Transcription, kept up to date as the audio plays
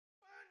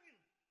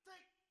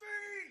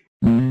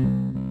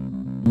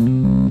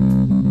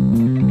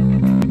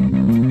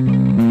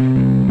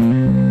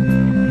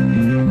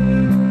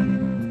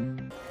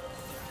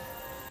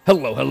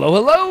Hello, hello,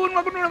 hello, and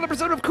welcome to another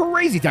episode of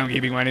Crazy Town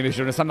Gaming. My name is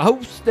Jonas. I'm the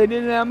host,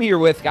 and I'm here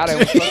with... God, I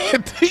almost...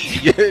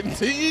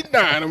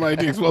 Dynamite,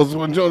 the explosive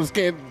one. Jonas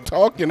can't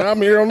talk, and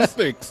I'm here on the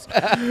sticks.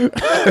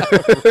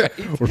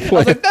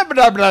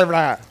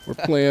 We're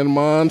playing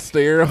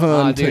Monster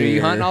Hunter. Dude, are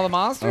you hunting all the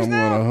monsters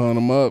now? I'm gonna hunt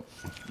them up.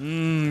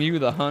 You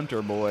the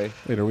hunter, boy.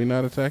 Wait, are we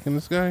not attacking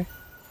this guy?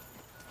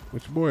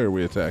 Which boy are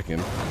we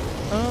attacking?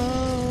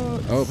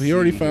 Oh, he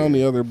already found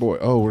the other boy.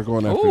 Oh, we're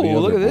going after the other boy. Oh,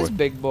 look at this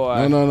big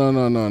boy. No.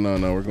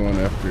 We're going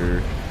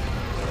after...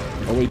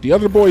 Oh, wait, the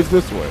other boy's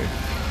this way.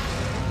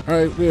 All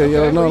right,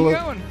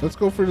 let's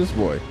go for this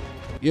boy.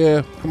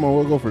 Yeah, come on,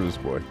 we'll go for this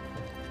boy.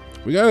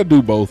 We got to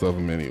do both of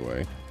them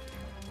anyway.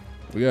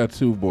 We got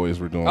two boys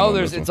we're doing. Oh,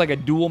 it's like a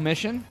dual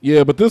mission?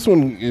 Yeah, but this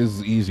one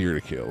is easier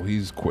to kill.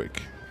 He's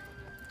quick.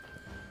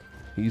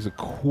 He's a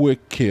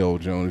quick kill,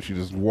 Jonas. You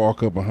just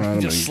walk up behind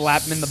him. Just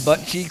slap him in the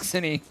butt cheeks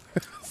and he...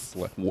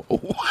 What?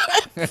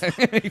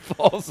 He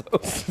falls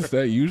over. Is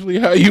that usually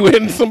how you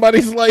end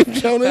somebody's life,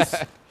 Jonas?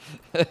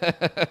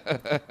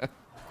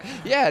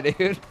 Yeah,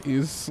 dude.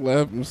 You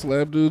slap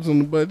dudes on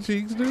the butt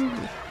cheeks, dude?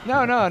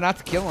 No, not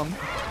to kill them.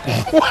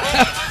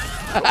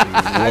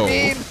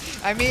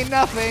 I mean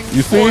nothing.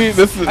 You see,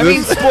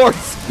 sports.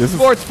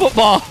 Sports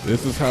football.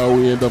 This is how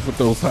we end up with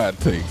those hot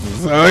takes. This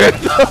is how I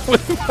end up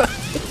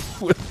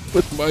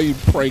with my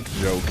prank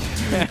joke.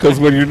 Because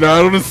when you're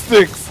not on the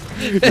sticks,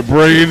 your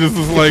brain is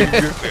just like,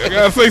 I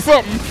gotta say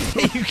something.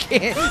 You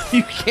can't.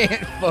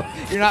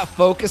 You're not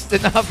focused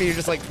enough. You're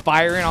just like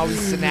firing all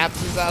these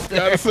synapses out there.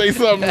 Gotta say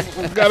something.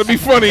 Gotta be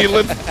funny.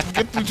 Let's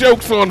get the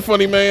jokes on,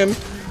 funny man.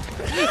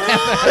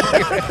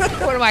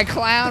 What am I,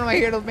 clown? Am I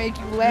here to make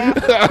you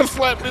laugh? I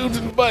slap dudes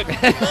in the butt.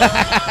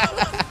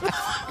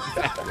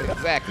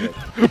 Exactly.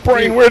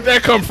 Brain, where'd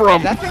that come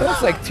from? That thing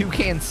looks like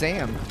Toucan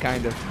Sam,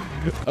 kind of.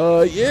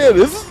 Yeah,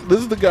 this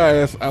is the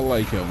guy. I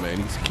like him,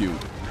 man. He's cute.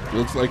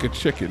 Looks like a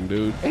chicken,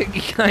 dude.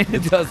 He kind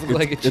of does look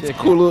like a chicken.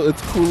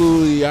 It's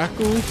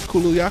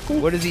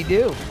Kuluyaku. What does he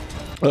do?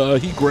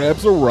 He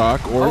grabs a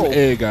rock or an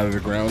egg out of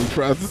the ground and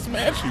tries to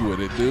smash you with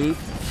it, dude.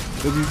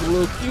 Because he's a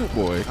little cute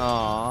boy.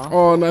 Aww.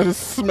 Oh, and I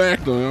just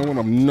smacked him. I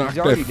want to knock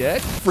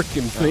that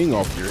freaking thing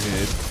off your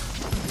head.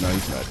 No,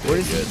 he's not dead. What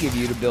does he give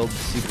you to build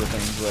super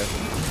things with?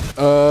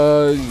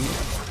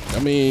 I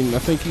mean, I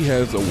think he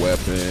has a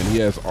weapon. He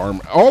has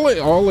armor.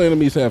 All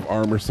enemies have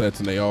armor sets,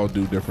 and they all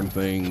do different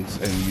things.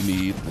 And you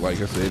need,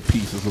 like I said,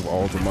 pieces of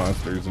all the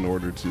monsters in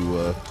order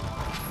to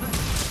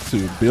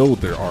build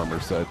their armor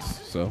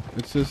sets. So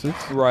it's just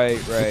It's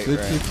just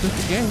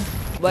a game.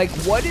 Like,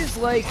 what is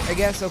like? I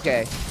guess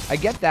I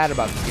get that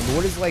about this game. But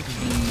what is like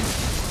the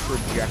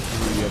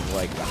trajectory of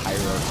like the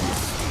hierarchy?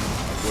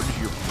 Like,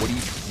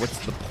 what's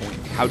the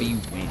point? How do you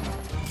win?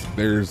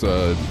 There's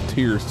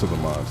tiers to the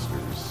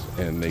monsters,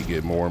 and they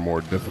get more and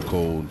more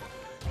difficult.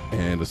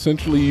 And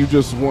essentially, you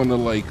just want to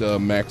like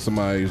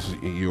maximize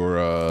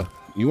your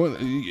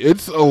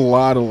it's a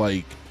lot of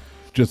like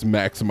just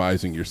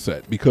maximizing your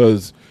set,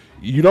 because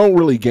you don't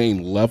really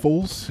gain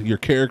levels. Your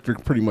character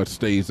pretty much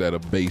stays at a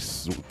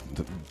base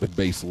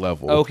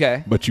level.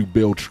 Okay. But you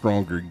build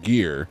stronger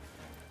gear.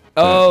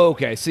 Oh,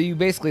 okay. So you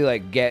basically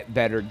like get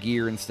better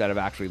gear instead of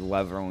actually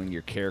leveling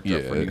your character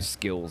for new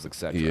skills,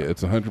 etc. Yeah,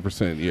 it's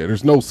 100%. Yeah,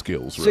 there's no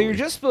skills. So you're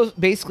just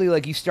basically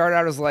like you start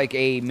out as like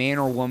a man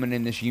or woman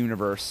in this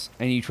universe,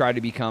 and you try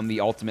to become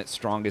the ultimate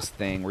strongest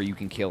thing where you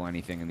can kill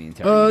anything in the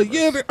entire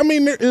universe. Yeah. I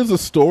mean, there is a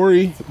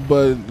story,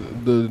 but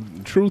the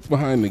truth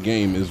behind the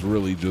game is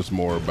really just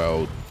more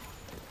about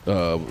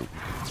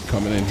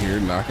coming in here,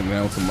 knocking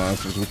down some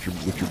monsters with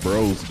your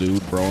bros,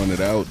 dude, broing it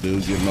out,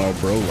 dude, getting all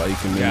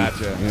bro-like, and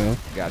then,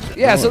 Gotcha.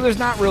 Yeah, so there's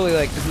not really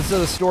like, so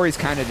the story's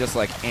kind of just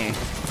like,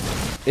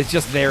 it's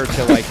just there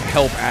to like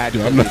help add.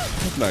 Dude, I'm not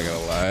gonna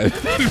lie, I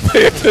didn't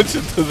pay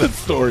attention to the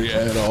story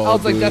at all. Oh,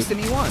 it's like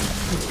Destiny 1.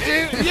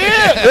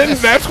 Yeah, and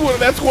that's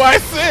why I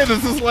said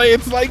it's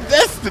like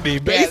Destiny,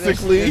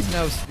 basically.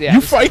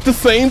 You fight the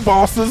same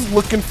bosses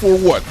looking for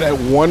what? That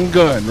one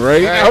gun,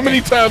 right? How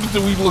many times do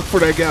we look for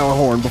that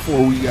Galahorn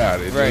before we got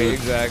it? Right,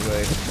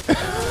 exactly.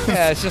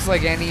 Yeah, it's just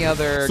like any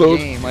other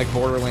game, like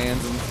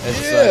Borderlands and such.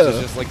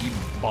 It's just like you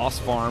boss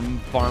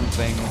farm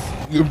things.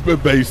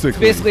 Basically. It's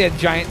basically a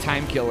giant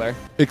time killer.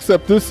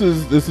 Except this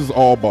is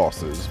all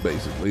bosses,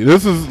 basically.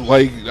 This is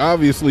like,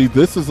 obviously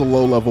this is a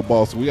low level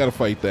boss. We gotta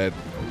fight that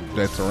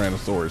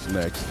Tyrannosaurus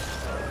next.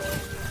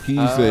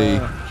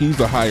 He's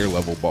a higher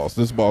level boss.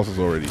 This boss is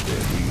already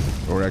dead.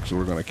 We're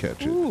gonna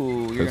catch it.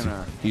 Ooh,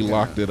 he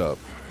locked it up.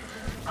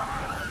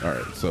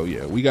 Alright, so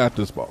yeah, we got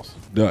this boss.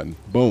 Done.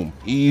 Boom.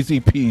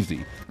 Easy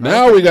peasy.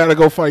 Now we gotta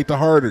go fight the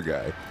harder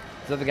guy.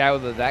 Is that the guy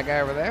with that guy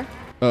over there?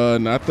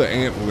 Not the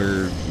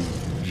antler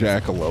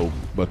jackalope,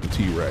 but the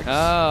T-Rex.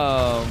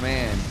 Oh,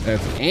 man.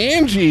 That's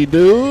Angie,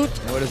 dude.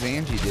 What does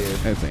Angie do?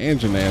 That's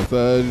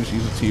Anjanantha.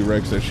 She's a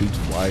T-Rex that shoots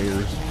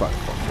fire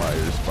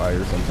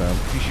sometimes.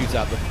 She shoots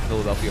out the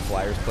Philadelphia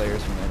Flyers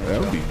players from NHL. That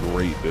would be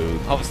great, dude.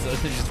 All of a sudden,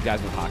 there's just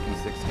guys with hockey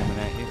sticks coming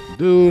at you.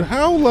 Dude,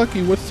 how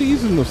lucky. What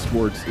season of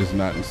sports is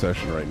not in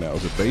session right now?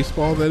 Is it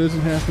baseball that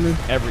isn't happening?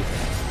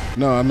 Everything.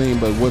 No, I mean,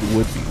 but what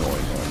would be going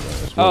on?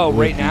 guess. What Oh, would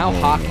right be now,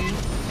 going hockey,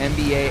 on?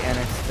 NBA, and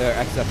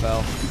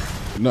XFL.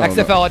 No,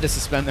 XFL had to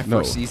suspend their No.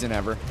 first season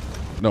ever.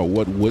 No,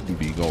 what wouldn't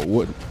be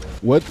going?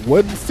 What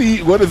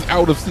is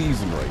out of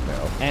season right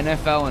now?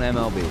 NFL and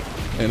MLB.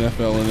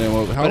 NFL and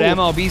MLB. But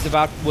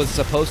MLB's was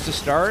supposed to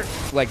start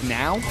like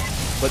now,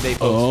 but they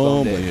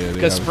postponed yeah, it they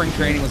because have- spring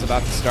training was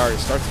about to start. It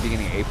starts at the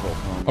beginning of April.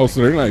 Oh,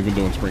 so they're not even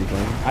doing spring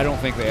training. I don't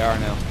think they are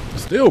now.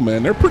 Still,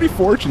 man, they're pretty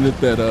fortunate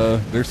that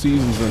their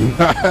seasons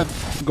are not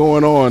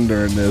going on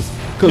during this.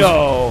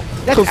 No,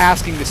 that's 'cause-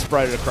 asking to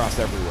spread it across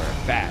everywhere.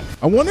 Bad.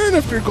 I'm wondering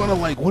if they're gonna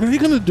what are they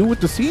gonna do with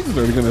the season?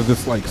 Are they gonna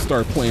just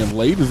start playing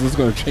late? Is this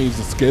gonna change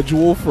the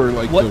schedule for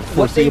the What they've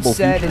foreseeable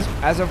said future?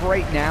 is, as of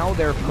right now,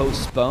 they're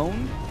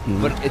postponed,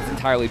 but it's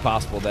entirely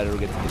possible that it'll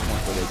get to the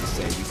point where they just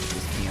say we should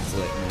just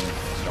cancel it and then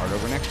start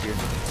over next year.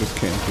 Just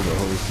cancel the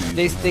whole season.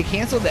 They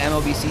canceled the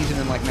MLB season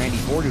in like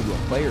 '94 due to a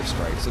player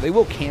strike, so they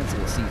will cancel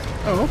the season.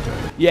 Oh, okay.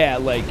 Yeah,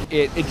 like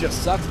it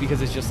just sucks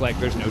because it's just like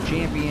there's no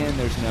champion,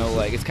 there's no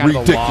it's kind of a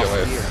lost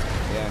Ridiculous. year.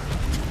 Yeah.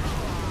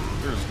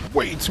 There's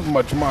way too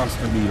much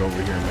monster meat over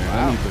here,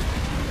 man.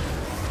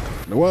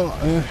 Wow. Well,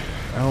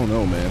 I don't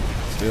know, man.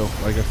 Still,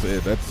 like I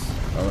said,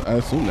 I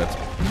assume that's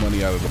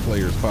money out of the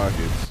players'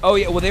 pockets. Oh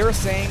yeah, well they were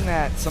saying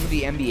that some of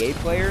the NBA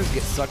players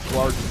get such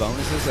large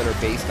bonuses that are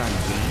based on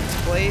games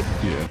played.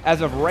 Yeah. As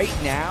of right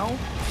now,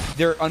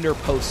 they're under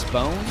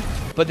postponed,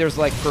 but there's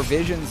like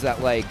provisions that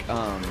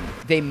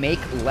they make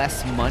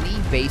less money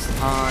based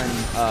on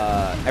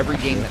every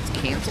game that's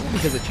canceled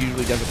because it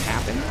usually doesn't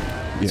happen.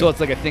 Yeah. So it's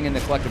like a thing in the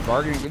collective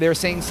bargaining. They were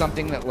saying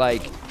something that for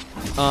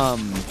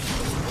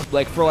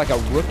like a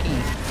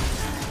rookie,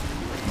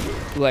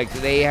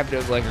 they have to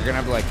are gonna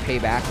have to pay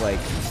back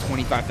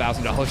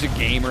 $25,000 a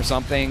game or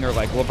something, or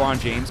LeBron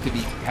James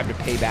have to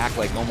pay back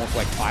almost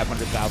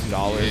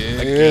 $500,000 a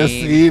Yeah, game.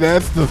 see,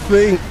 that's the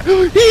thing.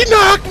 He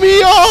knocked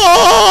me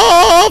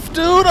off,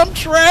 dude. I'm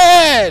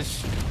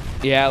trash.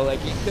 Yeah,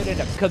 you could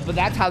end up but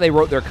that's how they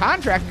wrote their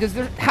contract because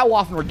how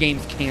often were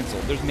games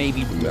canceled? There's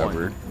maybe Never.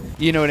 one.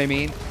 You know what I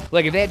mean?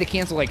 If they had to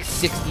cancel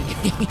 60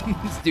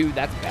 games, dude,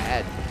 that's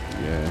bad.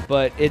 Yeah.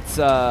 But it's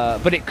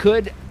but it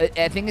could.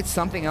 I think it's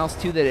something else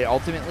too that it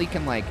ultimately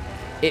can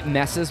it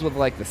messes with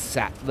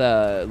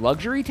the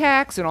luxury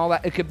tax and all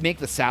that. It could make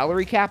the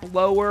salary cap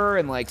lower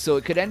and so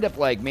it could end up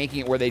making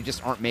it where they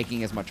just aren't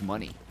making as much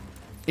money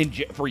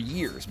for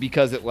years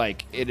because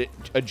it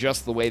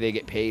adjusts the way they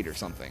get paid or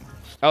something.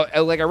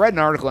 I read an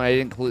article and I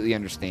didn't completely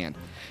understand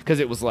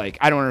because it was I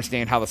don't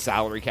understand how the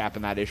salary cap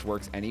and that ish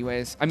works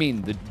anyways. I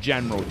mean the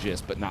general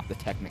gist, but not the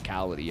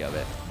technicality of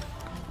it.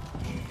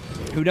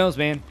 Who knows,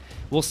 man?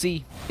 We'll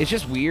see. It's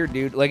just weird,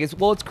 dude.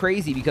 It's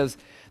crazy because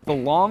the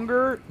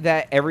longer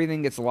that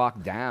everything gets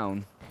locked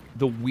down,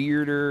 the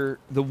weirder,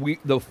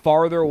 the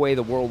farther away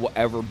the world will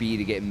ever be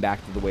to getting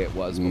back to the way it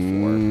was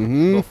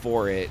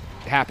before it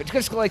happened.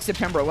 Just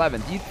September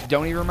 11th, you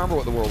don't even remember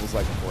what the world was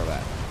like before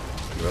that.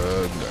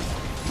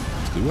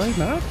 Do I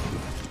not?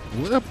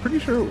 Well, I'm pretty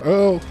sure.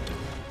 Oh,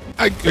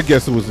 I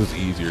guess it was just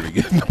easier to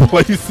get into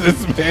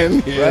places,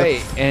 man. Yeah.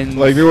 Right, and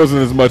there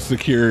wasn't as much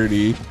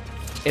security.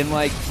 And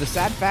the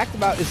sad fact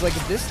about it is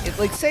if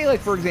this, say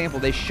for example,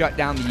 they shut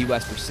down the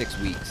U.S. for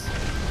 6 weeks.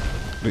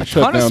 They A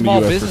shut ton of down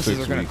small the US businesses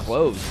for are going to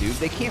close, dude.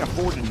 They can't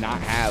afford to not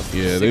have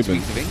 6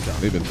 weeks of income.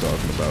 They've been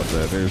talking about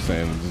that. They're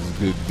saying this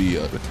could be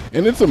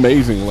and it's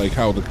amazing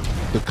how the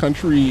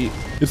country.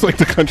 It's the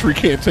country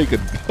can't take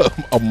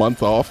a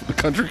month off. The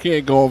country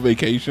can't go on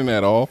vacation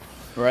at all.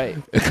 Right.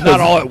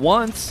 Not all at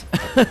once.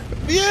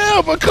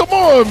 Yeah, but come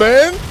on,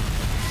 man.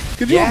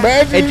 Could you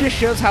imagine? It just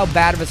shows how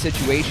bad of a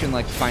situation,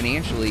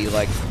 financially,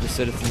 the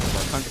citizens of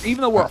our country.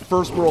 Even though we're a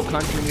first world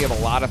country and we have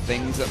a lot of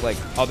things that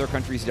other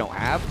countries don't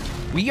have,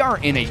 we are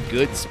in a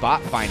good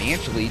spot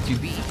financially to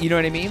be. You know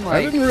what I mean?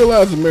 I didn't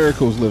realize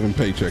America was living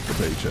paycheck to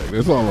paycheck.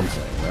 That's all I'm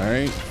saying. All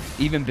right.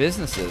 Even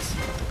businesses.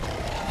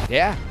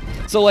 Yeah.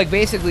 So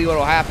basically what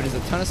will happen is a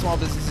ton of small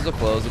businesses will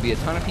close. There'll be a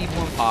ton of people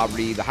in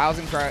poverty. The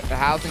housing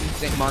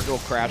market will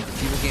crash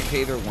because people can't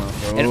pay their loan.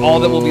 And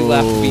all that will be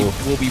left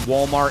will be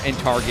Walmart and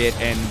Target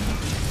and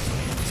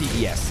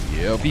CVS.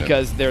 Yep.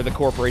 Because they're the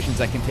corporations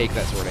that can take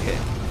that sort of hit.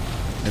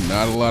 And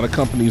not a lot of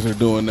companies are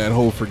doing that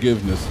whole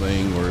forgiveness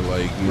thing where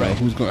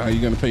how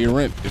you going to pay your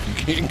rent if you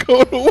can't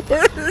go to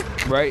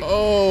work? Right.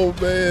 Oh,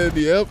 man.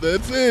 Yep,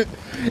 that's it.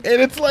 And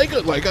it's like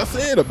I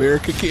said,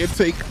 America can't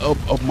take a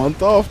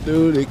month off,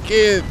 dude. It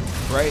can't.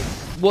 Right.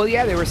 Well,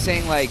 yeah, they were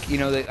saying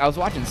that I was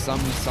watching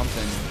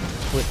something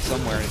clip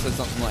somewhere and it said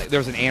something there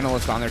was an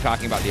analyst on there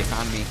talking about the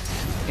economy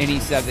and he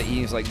said that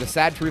he was the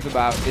sad truth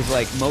about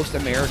is most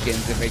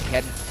Americans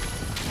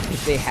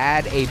if they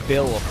had a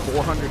bill of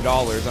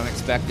 $400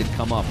 unexpected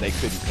come up, they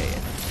couldn't pay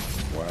it.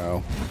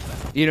 Wow.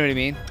 You know what I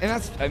mean?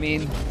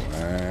 And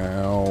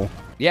Wow.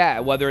 Yeah,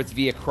 whether it's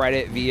via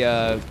credit,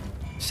 via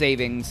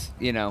savings,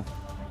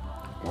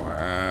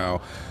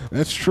 Wow.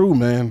 That's true,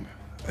 man.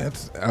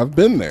 I've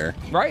been there.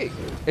 Right.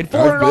 And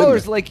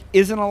 $400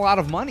 isn't a lot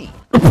of money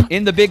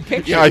in the big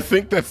picture. Yeah, I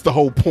think that's the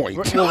whole point.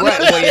 Well, right.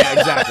 Well, yeah,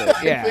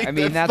 exactly. Yeah. I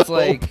mean, that's the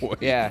whole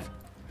point. yeah.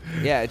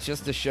 Yeah, it's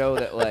just to show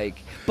that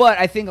but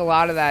I think a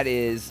lot of that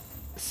is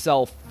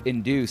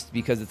induced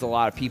because it's a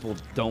lot of people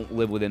don't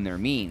live within their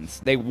means.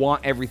 They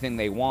want everything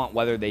they want,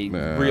 whether they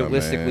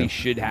realistically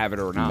should have it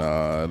or not.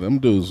 Nah, them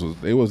dudes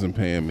they wasn't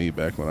paying me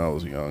back when I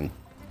was young.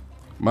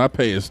 My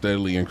pay has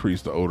steadily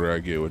increased the older I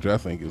get, which I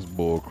think is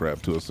bull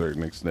crap to a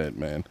certain extent,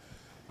 man.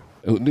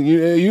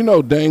 You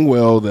know dang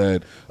well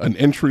that an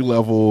entry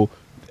level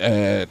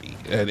at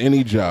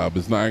any job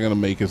is not going to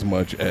make as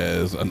much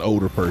as an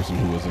older person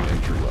who is an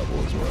entry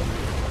level as well.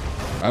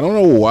 I don't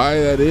know why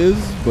that is,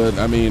 but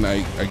I mean,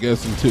 I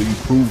guess until you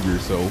prove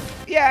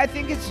yourself. Yeah, I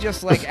think it's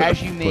just like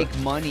as you make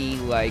money,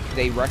 like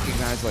they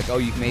recognize like, oh,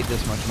 you've made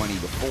this much money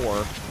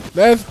before.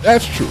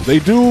 That's true. They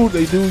do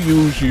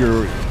use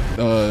your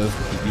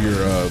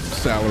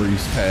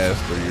salaries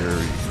past or your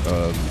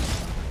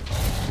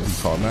what do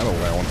you call it? Not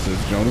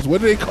allowances, Jonas. What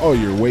do they call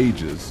your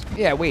wages?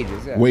 Yeah,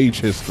 wages. Yeah. Wage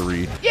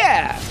history.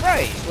 Yeah,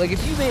 right. Like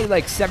if you made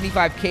like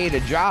 75K at a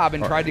job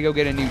and tried to go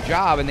get a new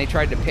job and they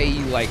tried to pay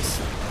you like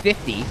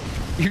 50,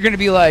 you're gonna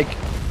be like,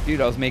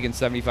 dude, I was making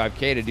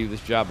 75K to do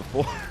this job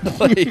before.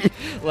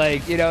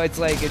 like you know, it's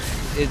like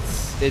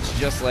it's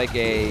just like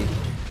a.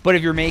 But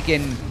if you're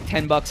making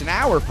 $10 an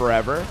hour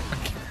forever,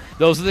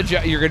 those are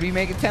the you're gonna be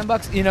making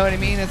 $10. You know what I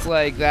mean? It's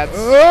like that's.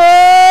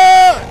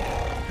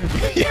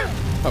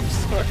 I'm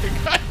sorry,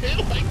 I hit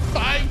like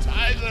 5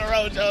 times in a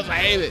row, Jones. I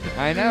hate it.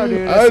 I know,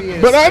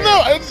 dude. But I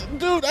know,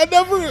 dude. I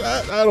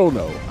don't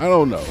know. I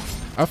don't know.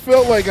 I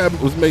felt like I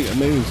was making.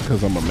 Maybe it's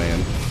because I'm a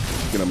man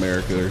in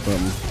America or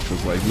something.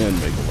 Because like men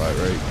make a lot,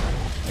 right?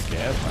 I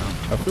guess.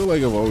 I feel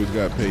like I've always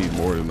got paid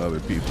more than other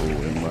people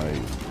in my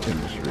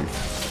industry.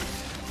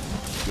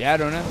 Yeah, I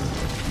don't know.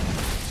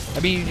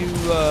 I mean, you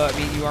do. I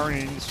mean, you are in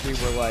an industry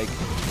where like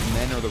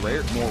men are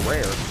more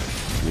rare.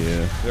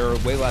 Yeah. There are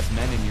way less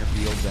men in your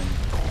field than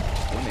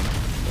women.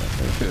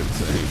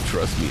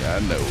 Trust me, I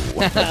know.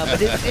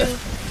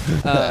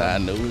 I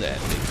know that.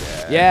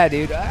 Yeah,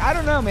 dude. I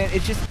don't know, man.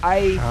 It's just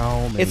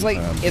It's like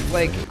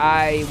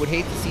I would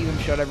hate to see them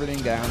shut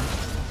everything down,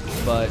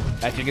 but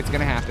I think it's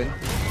gonna happen.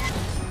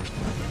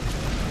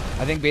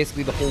 I think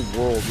basically the whole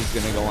world is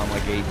gonna go on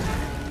like a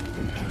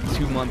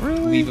 2-month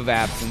leave of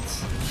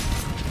absence,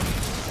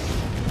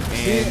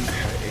 and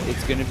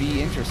it's gonna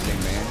be interesting,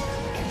 man.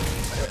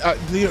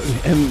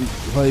 And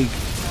like,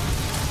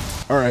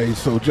 all right,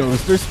 so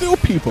Jonas, there's still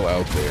people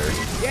out there,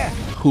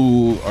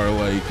 who are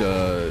like,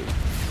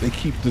 they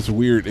keep this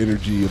weird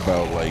energy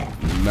about like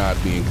not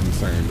being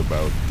concerned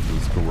about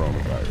this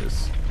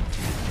coronavirus.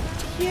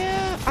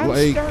 Yeah, I'm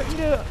like, starting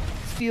to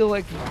feel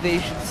like they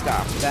should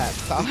stop that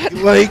thought.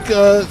 Like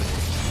they're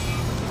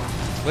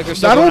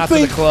still going out to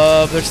the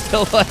club. They're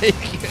still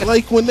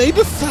like when they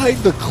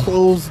decide to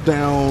close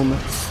down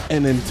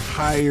an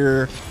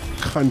entire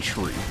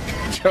country,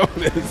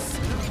 Jonas.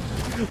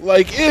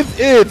 Like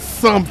it's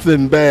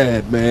something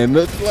bad, man.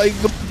 Like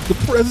the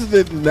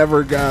president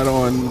never got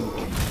on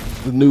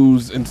the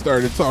news and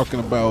started talking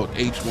about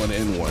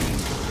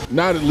H1N1.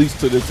 Not at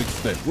least to this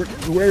extent.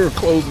 We're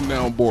closing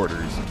down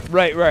borders.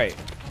 Right.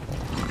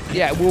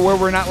 Yeah,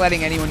 we're not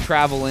letting anyone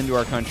travel into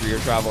our country or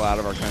travel out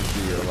of our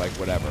country or like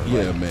whatever.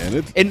 Yeah, like,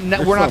 man.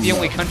 We're not the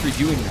only country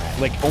doing that.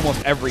 Like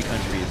almost every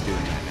country is doing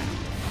that.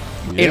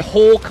 Yeah. And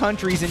whole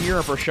countries in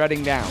Europe are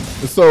shutting down.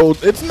 So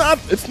it's not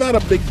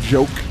a big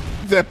joke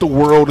that the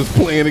world is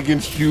playing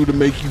against you to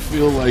make you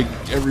feel like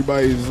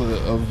everybody's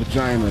a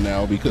vagina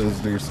now because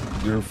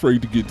they're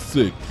afraid to get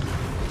sick.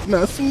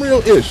 No, it's some real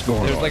ish going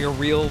on. There's like a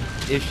real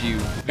issue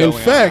going on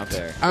out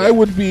there. In fact, I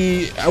would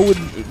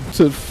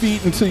to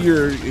feed into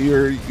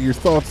your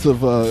thoughts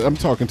of I'm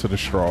talking to the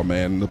straw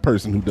man, the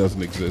person who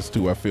doesn't exist,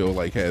 who I feel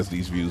like has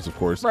these views, of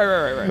course.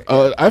 Right.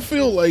 I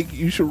feel like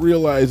you should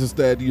realize is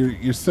that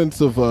your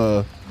sense of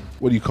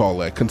what do you call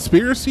that,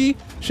 conspiracy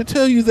should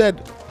tell you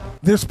that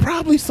there's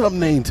probably something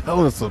they ain't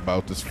telling us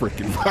about this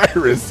freaking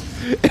virus,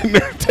 and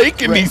they're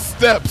taking these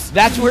steps.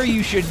 That's where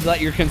you should let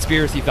your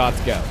conspiracy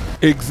thoughts go.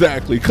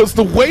 Exactly, because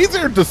the way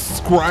they're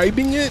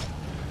describing it,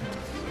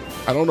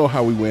 I don't know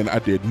how we win. I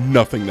did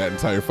nothing that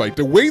entire fight.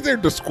 The way they're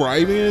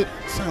describing it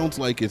sounds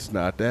like it's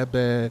not that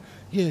bad.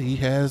 Yeah, he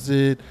has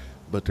it,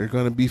 but they're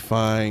going to be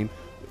fine.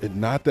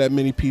 And not that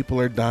many people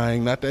are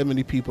dying. Not that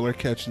many people are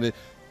catching it.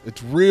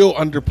 It's real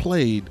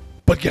underplayed.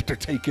 But yet they're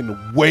taking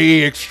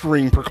way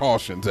extreme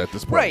precautions at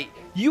this point. Right.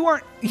 You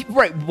aren't...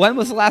 Right. When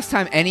was the last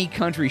time any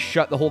country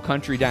shut the whole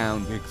country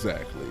down?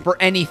 Exactly. For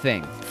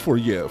anything. For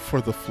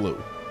the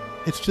flu.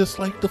 It's just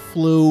like the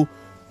flu.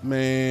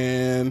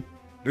 Man,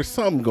 there's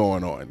something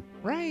going on.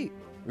 Right.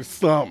 There's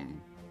something.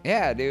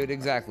 Yeah, dude,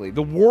 exactly.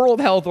 The World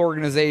Health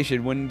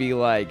Organization wouldn't be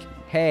like,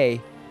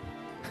 hey...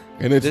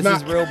 And this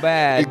is real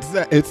bad.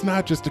 It's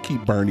not just to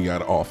keep Bernie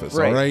out of office,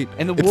 all right?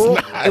 And the world,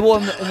 and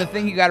the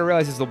thing you got to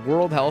realize is the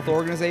World Health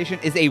Organization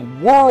is a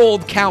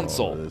world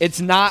council.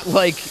 It's not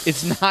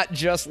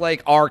just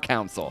like our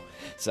council.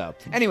 So,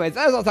 anyways,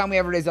 that's all the time we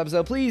have for today's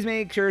episode. Please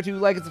make sure to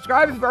like and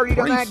subscribe if you've already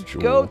done that.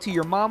 Go to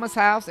your mama's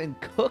house and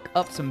cook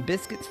up some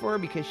biscuits for her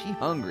because she's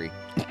hungry.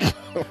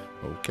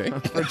 Okay.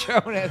 For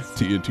Jonas.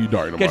 TNT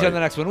Dinomight. Catch you on the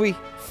next one. We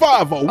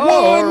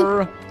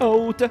 501.